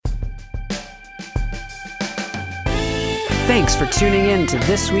Thanks for tuning in to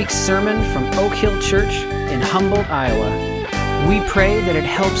this week's sermon from Oak Hill Church in Humboldt, Iowa. We pray that it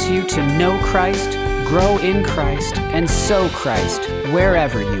helps you to know Christ, grow in Christ, and sow Christ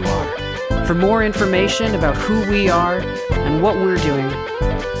wherever you are. For more information about who we are and what we're doing,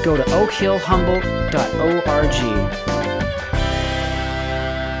 go to oakhillhumboldt.org.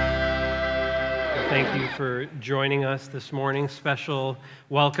 Thank you for joining us this morning. Special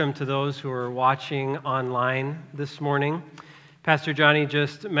welcome to those who are watching online this morning. Pastor Johnny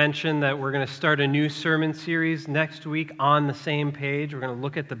just mentioned that we're going to start a new sermon series next week on the same page. We're going to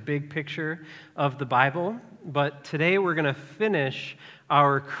look at the big picture of the Bible. But today we're going to finish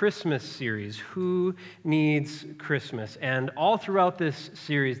our Christmas series, Who Needs Christmas? And all throughout this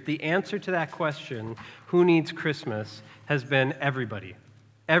series, the answer to that question, who needs Christmas, has been everybody.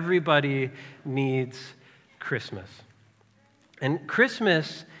 Everybody needs Christmas. And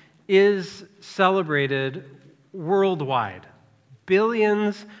Christmas is celebrated worldwide.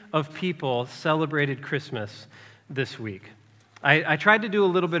 Billions of people celebrated Christmas this week. I tried to do a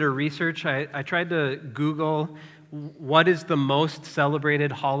little bit of research. I tried to Google what is the most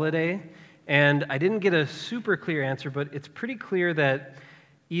celebrated holiday, and I didn't get a super clear answer, but it's pretty clear that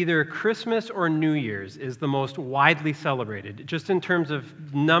either Christmas or New Year's is the most widely celebrated, just in terms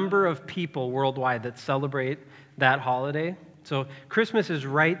of number of people worldwide that celebrate that holiday. So Christmas is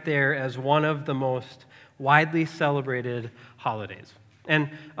right there as one of the most widely celebrated holidays. And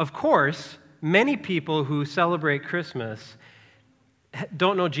of course, many people who celebrate Christmas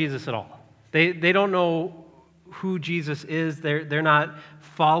don't know Jesus at all. They don't know who Jesus is. They're not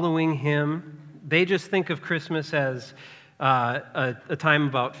following him. They just think of Christmas as a time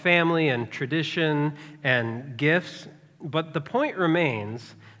about family and tradition and gifts. But the point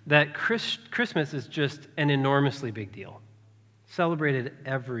remains that Christmas is just an enormously big deal, celebrated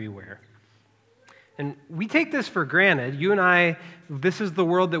everywhere. And we take this for granted. You and I, this is the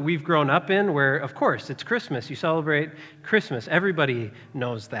world that we've grown up in where, of course, it's Christmas. You celebrate Christmas. Everybody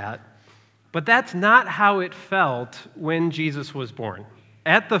knows that. But that's not how it felt when Jesus was born.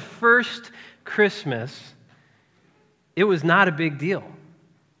 At the first Christmas, it was not a big deal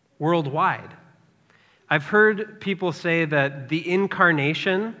worldwide. I've heard people say that the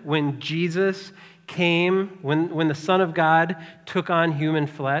incarnation, when Jesus came, when the Son of God took on human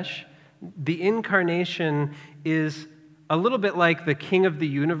flesh, the incarnation is a little bit like the King of the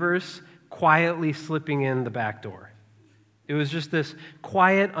universe quietly slipping in the back door. It was just this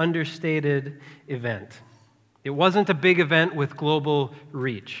quiet, understated event. It wasn't a big event with global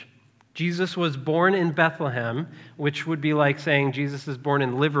reach. Jesus was born in Bethlehem, which would be like saying Jesus is born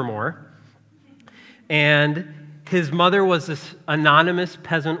in Livermore. And his mother was this anonymous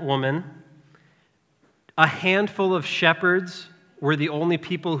peasant woman. A handful of shepherds were the only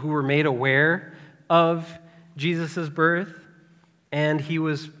people who were made aware of Jesus' birth. And he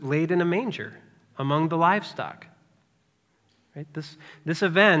was laid in a manger among the livestock. Right? This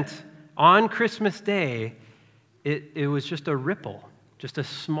event on Christmas Day, it was just a ripple. Just a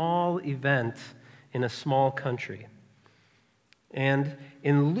small event in a small country. And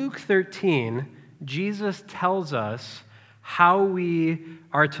in Luke 13, Jesus tells us how we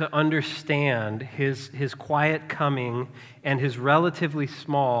are to understand his quiet coming and his relatively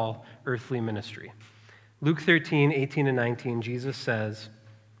small earthly ministry. Luke 13, 18 and 19, Jesus says,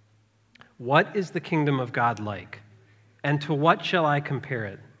 "What is the kingdom of God like? And to what shall I compare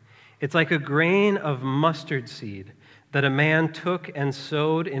it? It's like a grain of mustard seed that a man took and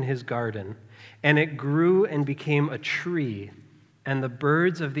sowed in his garden, and it grew and became a tree, and the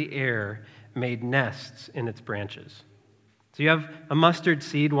birds of the air made nests in its branches." So you have a mustard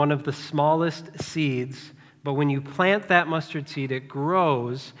seed, one of the smallest seeds, but when you plant that mustard seed, it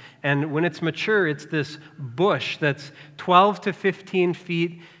grows, and when it's mature, it's this bush that's 12 to 15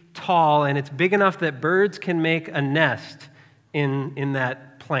 feet tall, and it's big enough that birds can make a nest in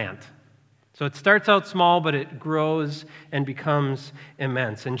that plant. So it starts out small, but it grows and becomes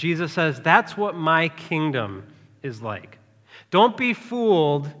immense. And Jesus says, that's what my kingdom is like. Don't be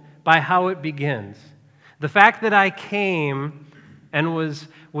fooled by how it begins. The fact that I came and was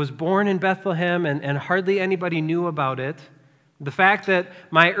born in Bethlehem and hardly anybody knew about it, the fact that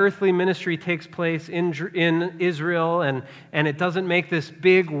my earthly ministry takes place in Israel and it doesn't make this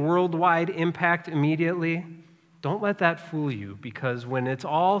big worldwide impact immediately, don't let that fool you, because when it's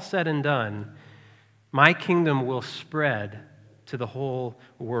all said and done, my kingdom will spread to the whole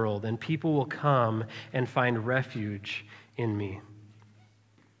world, and people will come and find refuge in me.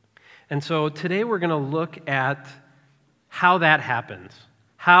 And so today we're going to look at how that happens.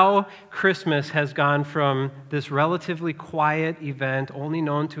 How Christmas has gone from this relatively quiet event, only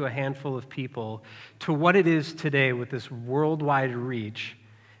known to a handful of people, to what it is today with this worldwide reach.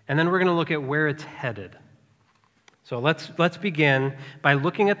 And then we're going to look at where it's headed. So let's begin by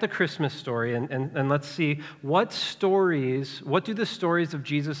looking at the Christmas story and let's see what do the stories of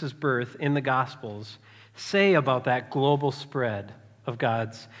Jesus' birth in the Gospels say about that global spread of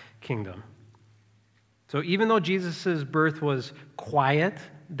God's kingdom. So even though Jesus' birth was quiet,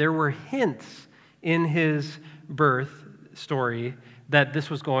 there were hints in his birth story that this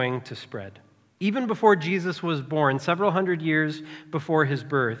was going to spread. Even before Jesus was born, several hundred years before his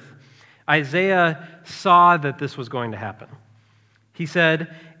birth, Isaiah saw that this was going to happen. He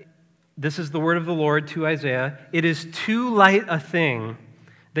said, this is the word of the Lord to Isaiah, "It is too light a thing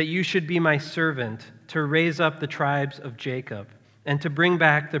that you should be my servant to raise up the tribes of Jacob and to bring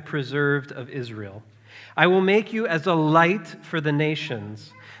back the preserved of Israel. I will make you as a light for the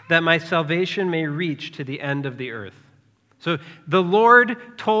nations, that my salvation may reach to the end of the earth." So the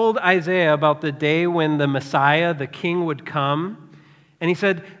Lord told Isaiah about the day when the Messiah, the king, would come. And he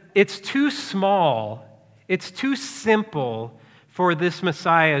said, it's too small, it's too simple for this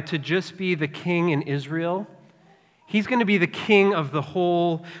Messiah to just be the king in Israel. He's going to be the king of the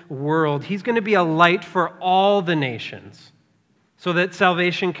whole world. He's going to be a light for all the nations, so that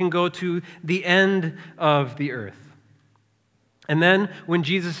salvation can go to the end of the earth. And then when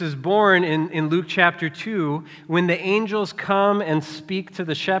Jesus is born in Luke chapter 2, when the angels come and speak to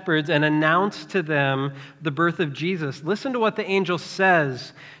the shepherds and announce to them the birth of Jesus, listen to what the angel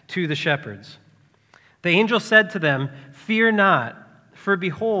says to the shepherds. The angel said to them, "Fear not, for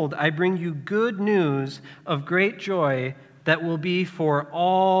behold, I bring you good news of great joy that will be for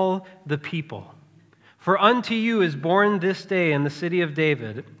all the people. For unto you is born this day in the city of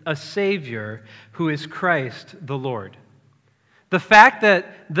David a Savior who is Christ the Lord." The fact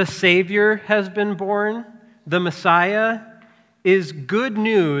that the Savior has been born, the Messiah, is good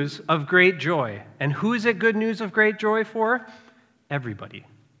news of great joy. And who is it good news of great joy for? Everybody.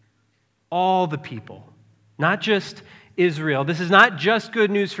 All the people. Not just Israel. This is not just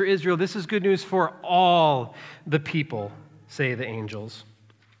good news for Israel. This is good news for all the people, say the angels.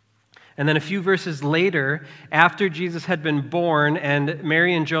 And then a few verses later, after Jesus had been born and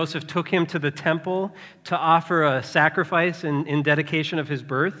Mary and Joseph took him to the temple to offer a sacrifice in dedication of his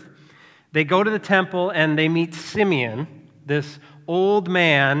birth, they go to the temple and they meet Simeon, this old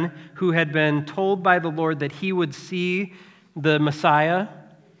man who had been told by the Lord that he would see the Messiah.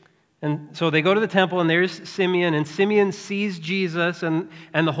 And so they go to the temple, and there's Simeon, and Simeon sees Jesus, and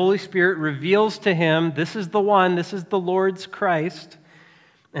the Holy Spirit reveals to him, this is the one, this is the Lord's Christ.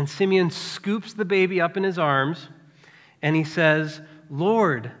 And Simeon scoops the baby up in his arms, and he says,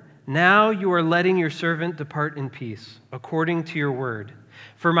 "Lord, now you are letting your servant depart in peace, according to your word.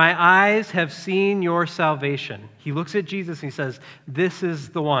 For my eyes have seen your salvation." He looks at Jesus and he says, this is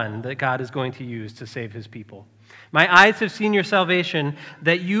the one that God is going to use to save his people. "My eyes have seen your salvation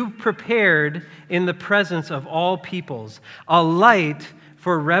that you prepared in the presence of all peoples, a light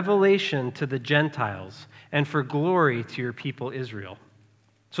for revelation to the Gentiles and for glory to your people Israel."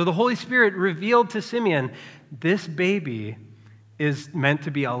 So the Holy Spirit revealed to Simeon, this baby is meant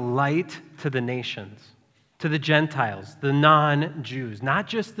to be a light to the nations, to the Gentiles, the non-Jews, not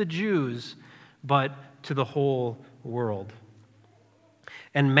just the Jews, but to the whole world.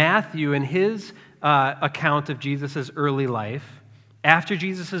 And Matthew, in his account of Jesus' early life, after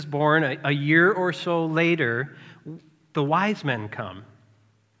Jesus is born, a year or so later, the wise men come.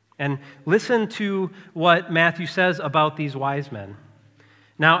 And listen to what Matthew says about these wise men.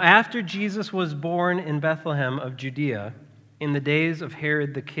 "Now, after Jesus was born in Bethlehem of Judea, in the days of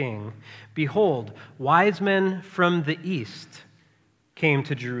Herod the king, behold, wise men from the east came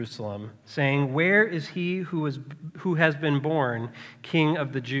to Jerusalem, saying, 'Where is he who has been born King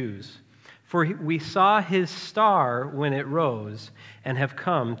of the Jews? For we saw his star when it rose and have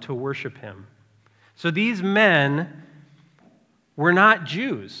come to worship him.'" So these men were not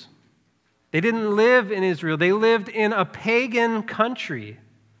Jews. They didn't live in Israel. They lived in a pagan country.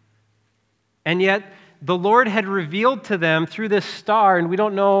 And yet, the Lord had revealed to them through this star, and we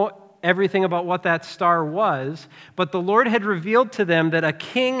don't know everything about what that star was, but the Lord had revealed to them that a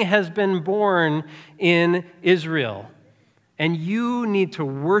king has been born in Israel. And you need to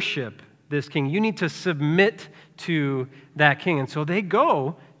worship this king. You need to submit to that king. And so they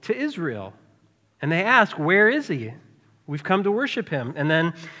go to Israel, and they ask, "Where is he? We've come to worship him." And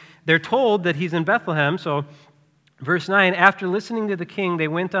then they're told that he's in Bethlehem. So verse 9, "After listening to the king, they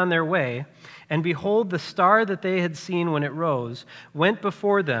went on their way, and behold, the star that they had seen when it rose went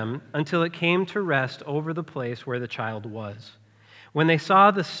before them until it came to rest over the place where the child was. When they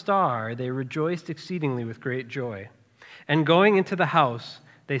saw the star, they rejoiced exceedingly with great joy. And going into the house,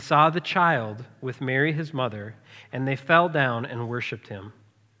 they saw the child with Mary his mother, and they fell down and worshipped him.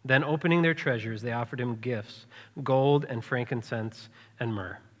 Then opening their treasures, they offered him gifts, gold and frankincense and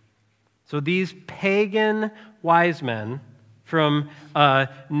myrrh. So these pagan wise men from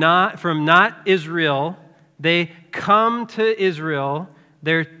not Israel, they come to Israel.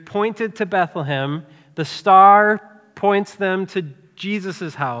 They're pointed to Bethlehem. The star points them to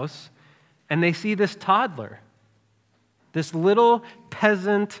Jesus' house, and they see this toddler, this little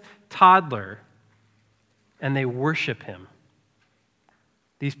peasant toddler, and they worship him.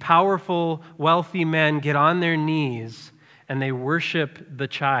 These powerful, wealthy men get on their knees, and they worship the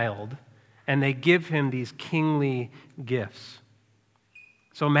child, and they give him these kingly gifts.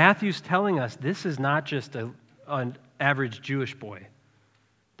 So Matthew's telling us this is not just an average Jewish boy.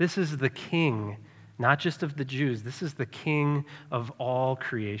 This is the king, not just of the Jews. This is the king of all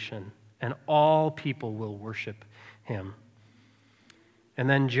creation, and all people will worship him. And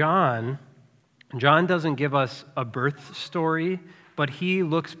then John doesn't give us a birth story, but he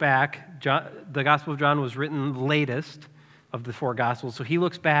looks back. The Gospel of John was written latest of the four Gospels, so he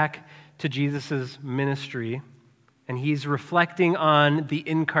looks back to Jesus' ministry, and he's reflecting on the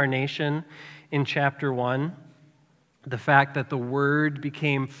incarnation in chapter 1, the fact that the Word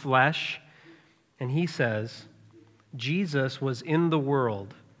became flesh. And he says, Jesus was in the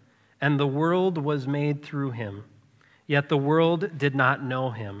world, and the world was made through him, yet the world did not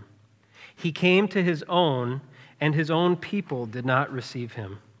know him. He came to his own, and his own people did not receive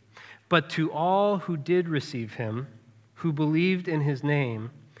him. But to all who did receive him, who believed in his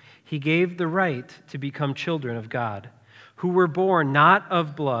name, he gave the right to become children of God, who were born not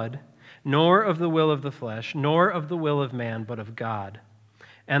of blood, nor of the will of the flesh, nor of the will of man, but of God.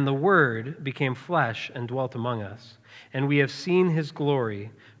 And the Word became flesh and dwelt among us. And we have seen his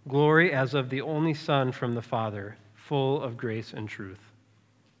glory, glory as of the only Son from the Father, full of grace and truth.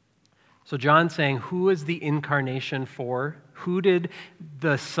 So John's saying, who is the incarnation for? Who did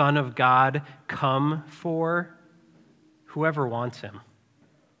the Son of God come for? Whoever wants him.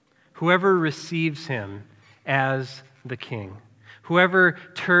 Whoever receives him as the King. Whoever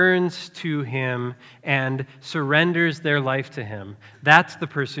turns to him and surrenders their life to him, that's the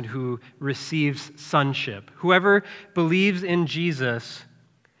person who receives sonship. Whoever believes in Jesus,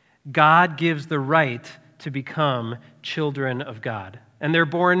 God gives the right to become children of God. And they're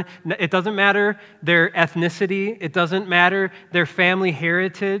born, it doesn't matter their ethnicity, it doesn't matter their family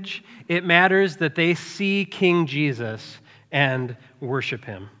heritage, it matters that they see King Jesus and worship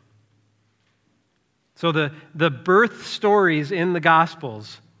him. So the birth stories in the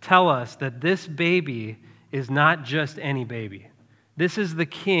Gospels tell us that this baby is not just any baby. This is the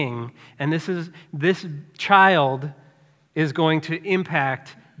king, and this child is going to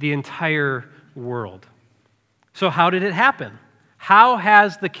impact the entire world. So how did it happen? How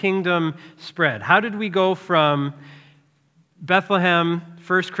has the kingdom spread? How did we go from Bethlehem,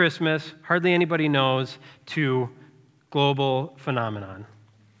 first Christmas, hardly anybody knows, to global phenomenon?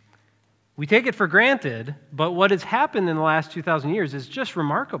 We take it for granted, but what has happened in the last 2,000 years is just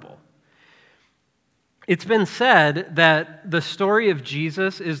remarkable. It's been said that the story of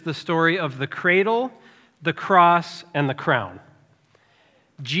Jesus is the story of the cradle, the cross, and the crown.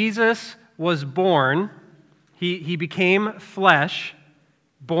 Jesus was born, he became flesh,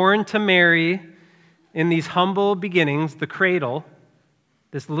 born to Mary in these humble beginnings, the cradle,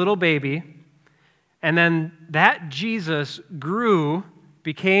 this little baby, and then that Jesus grew,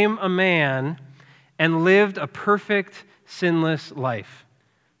 became a man, and lived a perfect, sinless life.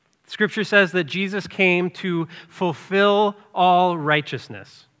 Scripture says that Jesus came to fulfill all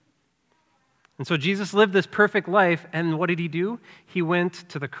righteousness. And so Jesus lived this perfect life, and what did he do? He went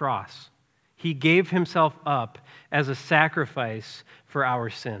to the cross. He gave himself up as a sacrifice for our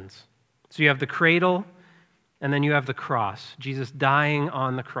sins. So you have the cradle, and then you have the cross, Jesus dying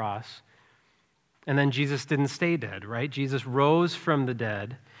on the cross. And then Jesus didn't stay dead, right? Jesus rose from the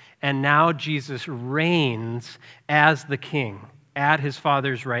dead, and now Jesus reigns as the king at his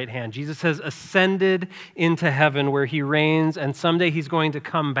Father's right hand. Jesus has ascended into heaven where he reigns, and someday he's going to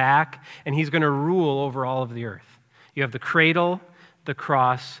come back, and he's going to rule over all of the earth. You have the cradle, the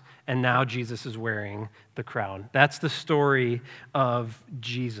cross, and now Jesus is wearing the crown. That's the story of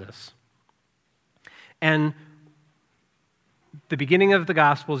Jesus. And the beginning of the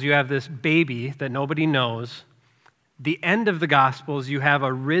Gospels, you have this baby that nobody knows. The end of the Gospels, you have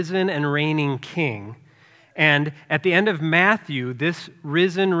a risen and reigning king. And at the end of Matthew, this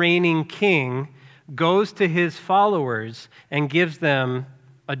risen, reigning king goes to his followers and gives them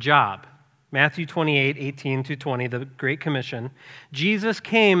a job. Matthew 28:18-20, the Great Commission. Jesus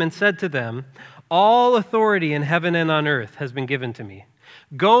came and said to them, "All authority in heaven and on earth has been given to me.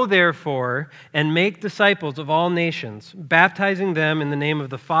 Go, therefore, and make disciples of all nations, baptizing them in the name of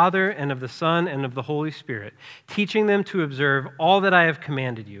the Father and of the Son and of the Holy Spirit, teaching them to observe all that I have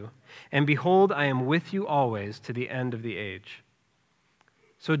commanded you. And behold, I am with you always to the end of the age."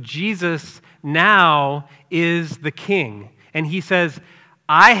 So Jesus now is the king, and he says,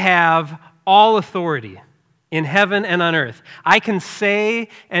 I have all authority in heaven and on earth. I can say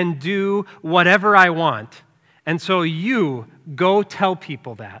and do whatever I want. And so you go tell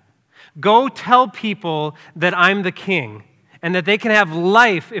people that. Go tell people that I'm the king and that they can have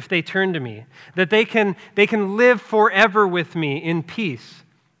life if they turn to me, that they can live forever with me in peace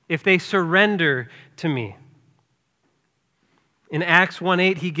if they surrender to me. In Acts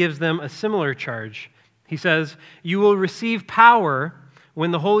 1:8, he gives them a similar charge. He says, "You will receive power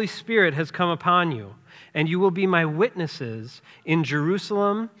when the Holy Spirit has come upon you, and you will be my witnesses in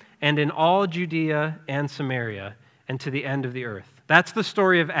Jerusalem and in all Judea and Samaria, and to the end of the earth." That's the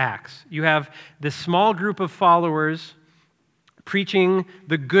story of Acts. You have this small group of followers preaching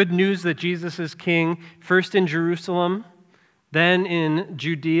the good news that Jesus is king, first in Jerusalem, then in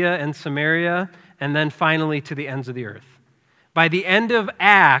Judea and Samaria, and then finally to the ends of the earth. By the end of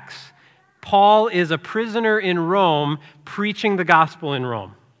Acts, Paul is a prisoner in Rome preaching the gospel in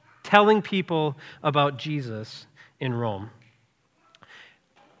Rome, telling people about Jesus in Rome.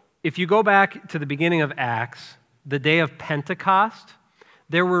 If you go back to the beginning of Acts, the day of Pentecost,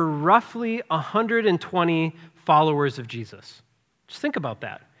 there were roughly 120 followers of Jesus. Just think about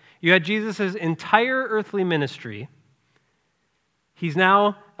that. You had Jesus' entire earthly ministry. He's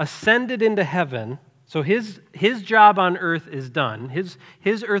now ascended into heaven, so his job on earth is done. His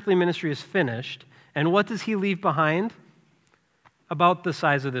earthly ministry is finished. And what does he leave behind? About the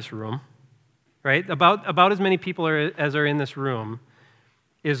size of this room, right? About as many people as are in this room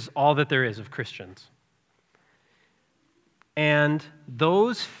is all that there is of Christians. And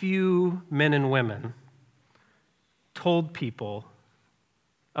those few men and women told people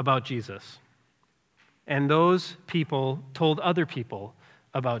about Jesus. And those people told other people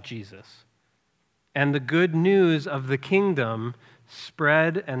about Jesus. And the good news of the kingdom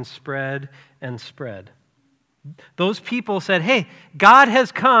spread and spread and spread. Those people said, hey, God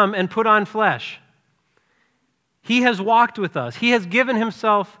has come and put on flesh. He has walked with us. He has given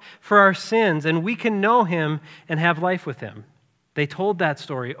himself for our sins, and we can know him and have life with him. They told that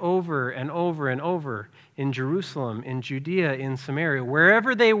story over and over and over in Jerusalem, in Judea, in Samaria.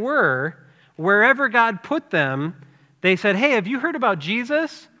 Wherever they were, wherever God put them, they said, hey, have you heard about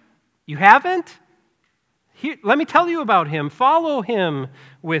Jesus? You haven't? Here, let me tell you about him. Follow him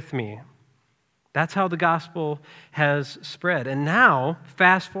with me. That's how the gospel has spread. And now,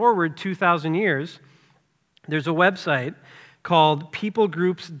 fast forward 2,000 years, there's a website called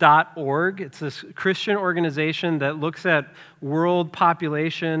peoplegroups.org. It's this Christian organization that looks at world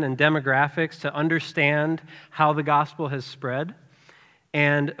population and demographics to understand how the gospel has spread.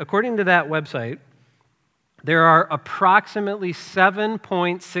 And according to that website, there are approximately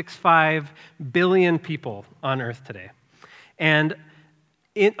 7.65 billion people on earth today. And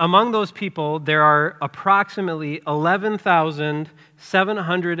among those people, there are approximately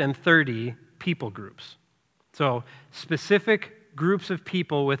 11,730 people groups. So specific groups of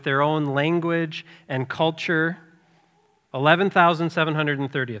people with their own language and culture,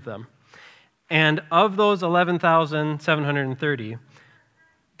 11,730 of them. And of those 11,730,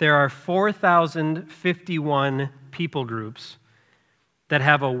 there are 4,051 people groups that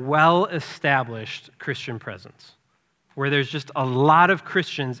have a well-established Christian presence, where there's just a lot of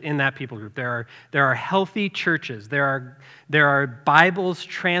Christians in that people group. There are healthy churches. There are Bibles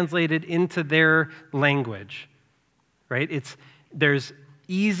translated into their language, right? There's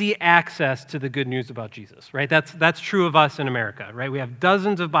easy access to the good news about Jesus, right? That's true of us in America, right? We have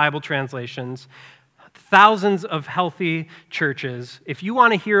dozens of Bible translations, thousands of healthy churches. If you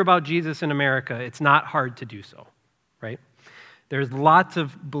want to hear about Jesus in America, it's not hard to do so, right? There's lots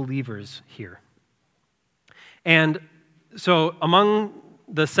of believers here. And so among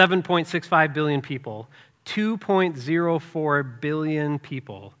the 7.65 billion people, 2.04 billion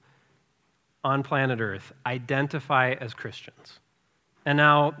people on planet Earth identify as Christians. And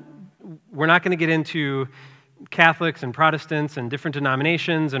now, we're not going to get into Catholics and Protestants and different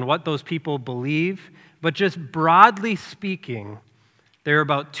denominations and what those people believe, but just broadly speaking, there are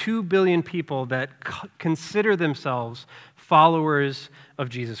about 2 billion people that consider themselves followers of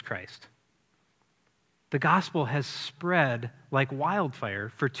Jesus Christ. The gospel has spread like wildfire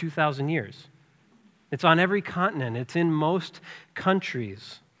for 2,000 years. It's on every continent. It's in most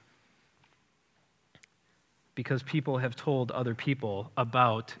countries. because people have told other people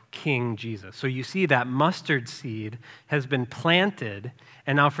about King Jesus. So you see that mustard seed has been planted,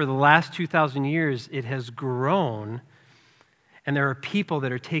 and now for the last 2,000 years, it has grown, and there are people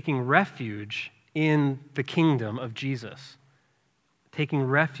that are taking refuge in the kingdom of Jesus, taking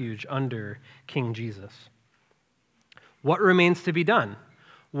refuge under King Jesus. What remains to be done?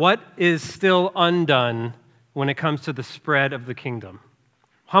 What is still undone when it comes to the spread of the kingdom?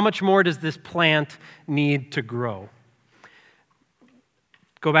 How much more does this plant need to grow?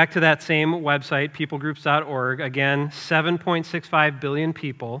 Go back to that same website, peoplegroups.org. Again, 7.65 billion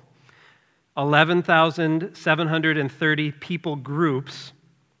people, 11,730 people groups.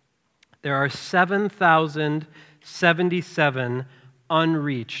 There are 7,077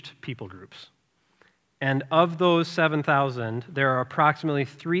 unreached people groups. And of those 7,000, there are approximately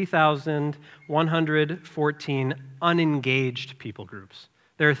 3,114 unengaged people groups.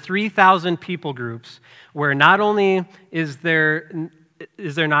 There are 3,000 people groups where not only is there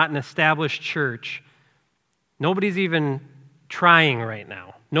not an established church, nobody's even trying right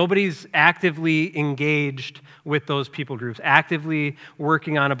now. Nobody's actively engaged with those people groups, actively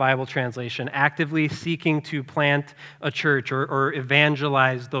working on a Bible translation, actively seeking to plant a church or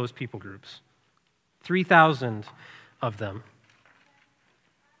evangelize those people groups. 3,000 of them.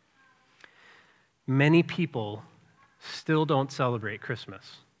 Many people still don't celebrate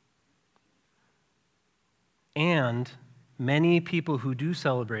Christmas. And many people who do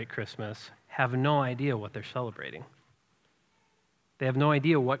celebrate Christmas have no idea what they're celebrating. They have no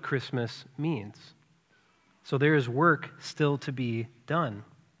idea what Christmas means. So there is work still to be done.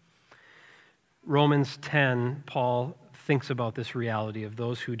 Romans 10, Paul thinks about this reality of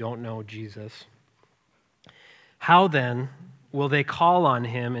those who don't know Jesus. How then will they call on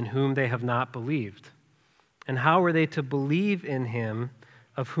him in whom they have not believed? And how are they to believe in him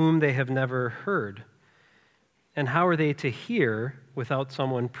of whom they have never heard? And how are they to hear without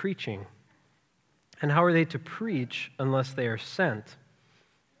someone preaching? And how are they to preach unless they are sent?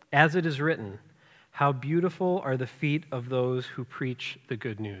 As it is written, how beautiful are the feet of those who preach the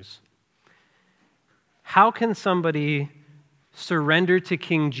good news. How can somebody surrender to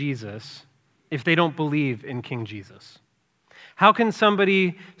King Jesus if they don't believe in King Jesus? How can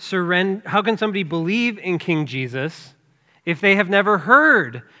somebody believe in King Jesus if they have never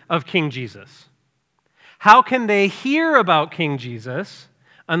heard of King Jesus? How can they hear about King Jesus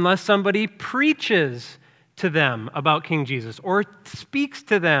unless somebody preaches to them about King Jesus or speaks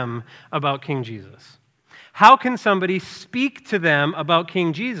to them about King Jesus? How can somebody speak to them about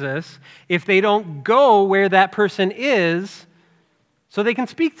King Jesus if they don't go where that person is so they can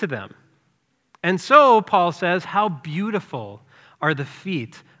speak to them? And so, Paul says, how beautiful are the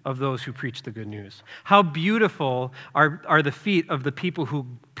feet of those who preach the good news. How beautiful are the feet of the people who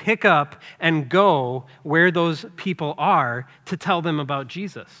pick up and go where those people are to tell them about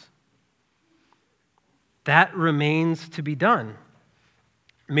Jesus. That remains to be done.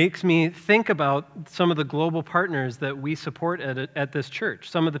 Makes me think about some of the global partners that we support at this church,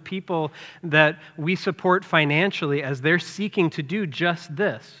 some of the people that we support financially as they're seeking to do just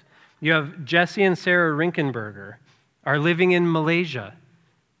this. You have Jesse and Sarah Rinkenberger are living in Malaysia,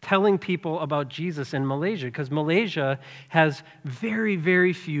 telling people about Jesus in Malaysia, because Malaysia has very,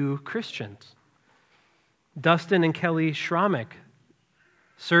 very few Christians. Dustin and Kelly Schramek,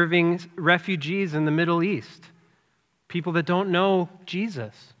 serving refugees in the Middle East, people that don't know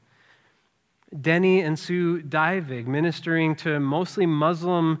Jesus. Denny and Sue Divig, ministering to mostly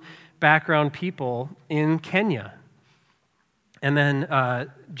Muslim background people in Kenya. And then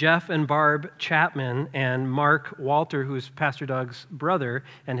Jeff and Barb Chapman and Mark Walter, who's Pastor Doug's brother,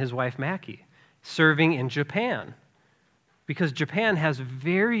 and his wife Mackie, serving in Japan. Because Japan has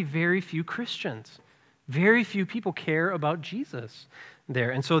very, very few Christians. Very few people care about Jesus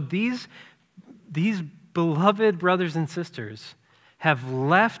there. And so these beloved brothers and sisters have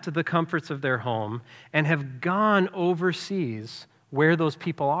left the comforts of their home and have gone overseas where those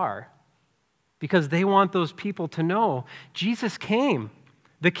people are, because they want those people to know Jesus came.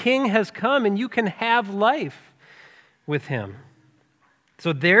 The King has come, and you can have life with him.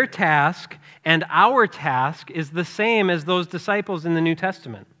 So their task and our task is the same as those disciples in the New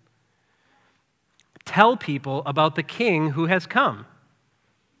Testament. Tell people about the King who has come.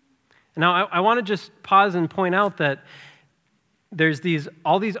 Now, I want to just pause and point out that there's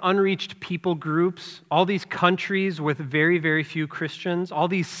all these unreached people groups, all these countries with very, very few Christians, all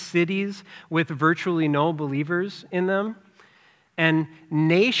these cities with virtually no believers in them, and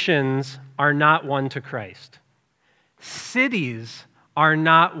nations are not won to Christ. Cities are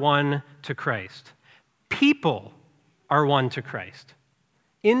not won to Christ. People are won to Christ.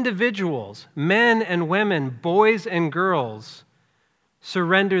 Individuals, men and women, boys and girls,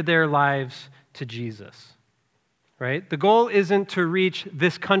 surrender their lives to Jesus, right? The goal isn't to reach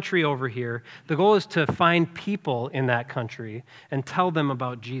this country over here. The goal is to find people in that country and tell them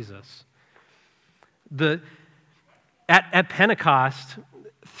about Jesus. At Pentecost,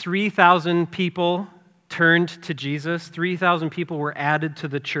 3,000 people turned to Jesus. 3,000 people were added to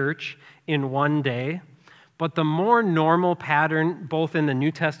the church in one day. But the more normal pattern, both in the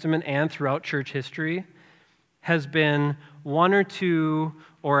New Testament and throughout church history, has been one or two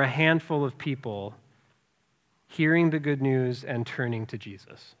or a handful of people hearing the good news and turning to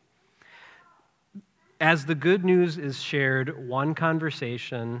Jesus. As the good news is shared, one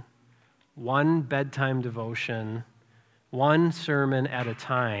conversation, one bedtime devotion, one sermon at a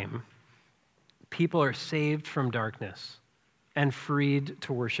time, people are saved from darkness and freed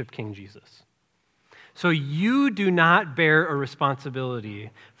to worship King Jesus. So you do not bear a responsibility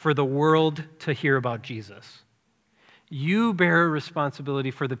for the world to hear about Jesus. You bear a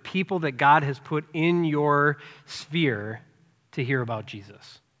responsibility for the people that God has put in your sphere to hear about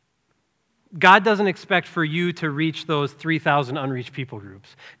Jesus. God doesn't expect for you to reach those 3,000 unreached people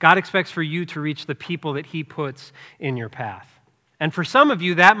groups. God expects for you to reach the people that he puts in your path. And for some of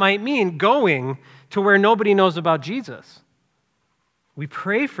you, that might mean going to where nobody knows about Jesus. We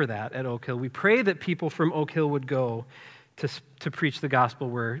pray for that at Oak Hill. We pray that people from Oak Hill would go to preach the gospel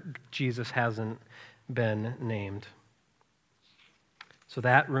where Jesus hasn't been named. So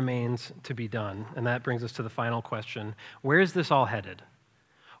that remains to be done. And that brings us to the final question. Where is this all headed?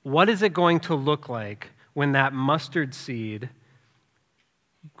 What is it going to look like when that mustard seed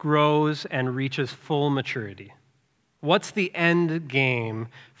grows and reaches full maturity? What's the end game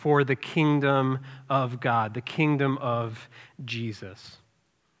for the kingdom of God, the kingdom of Jesus?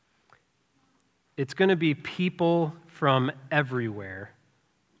 It's going to be people from everywhere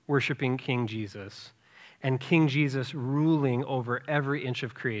worshiping King Jesus, and King Jesus ruling over every inch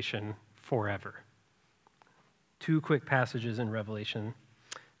of creation forever. Two quick passages in Revelation.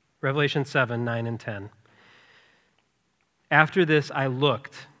 Revelation 7, 9, and 10. After this I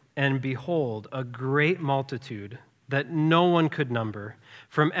looked, and behold, a great multitude that no one could number,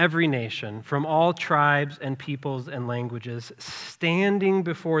 from every nation, from all tribes and peoples and languages, standing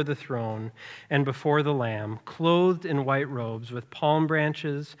before the throne and before the Lamb, clothed in white robes, with palm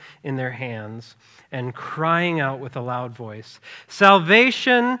branches in their hands, and crying out with a loud voice,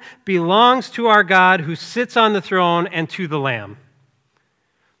 "Salvation belongs to our God who sits on the throne and to the Lamb."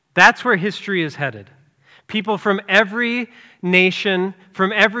 That's where history is headed. People from every nation,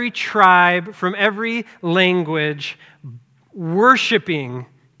 from every tribe, from every language, worshiping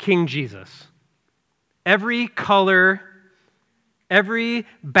King Jesus. Every color, every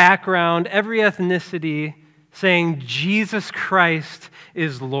background, every ethnicity, saying, Jesus Christ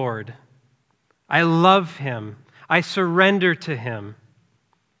is Lord. I love him. I surrender to him.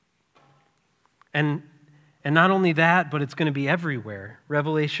 And not only that, but it's going to be everywhere.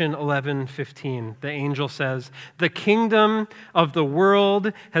 Revelation 11:15, the angel says, "The kingdom of the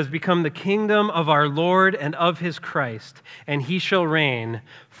world has become the kingdom of our Lord and of his Christ, and he shall reign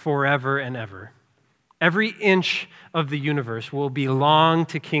forever and ever." Every inch of the universe will belong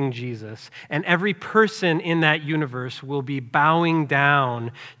to King Jesus, and every person in that universe will be bowing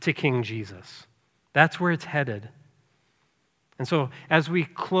down to King Jesus. That's where it's headed. And so as we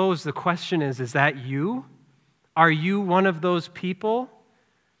close, the question is that you? Are you one of those people?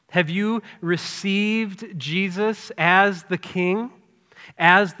 Have you received Jesus as the King,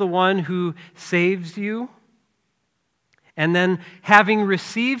 as the one who saves you? And then, having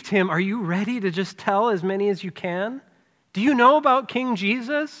received him, are you ready to just tell as many as you can? Do you know about King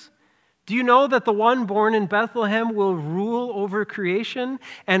Jesus? Do you know that the one born in Bethlehem will rule over creation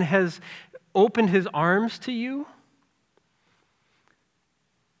and has opened his arms to you?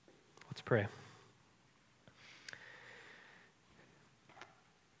 Let's pray.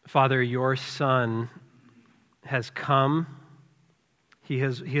 Father, your Son has come. He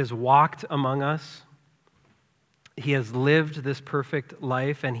has walked among us. He has lived this perfect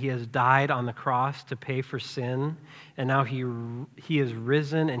life, and he has died on the cross to pay for sin. And now he is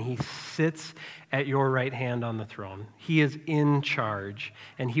risen, and he sits at your right hand on the throne. He is in charge,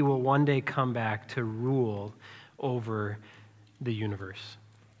 and he will one day come back to rule over the universe.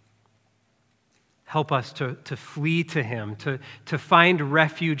 Help us to flee to him, to find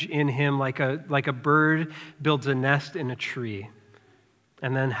refuge in him like a bird builds a nest in a tree.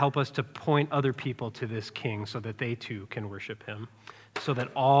 And then help us to point other people to this King so that they too can worship him, so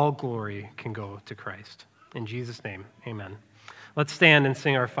that all glory can go to Christ. In Jesus' name, amen. Let's stand and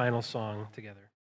sing our final song together.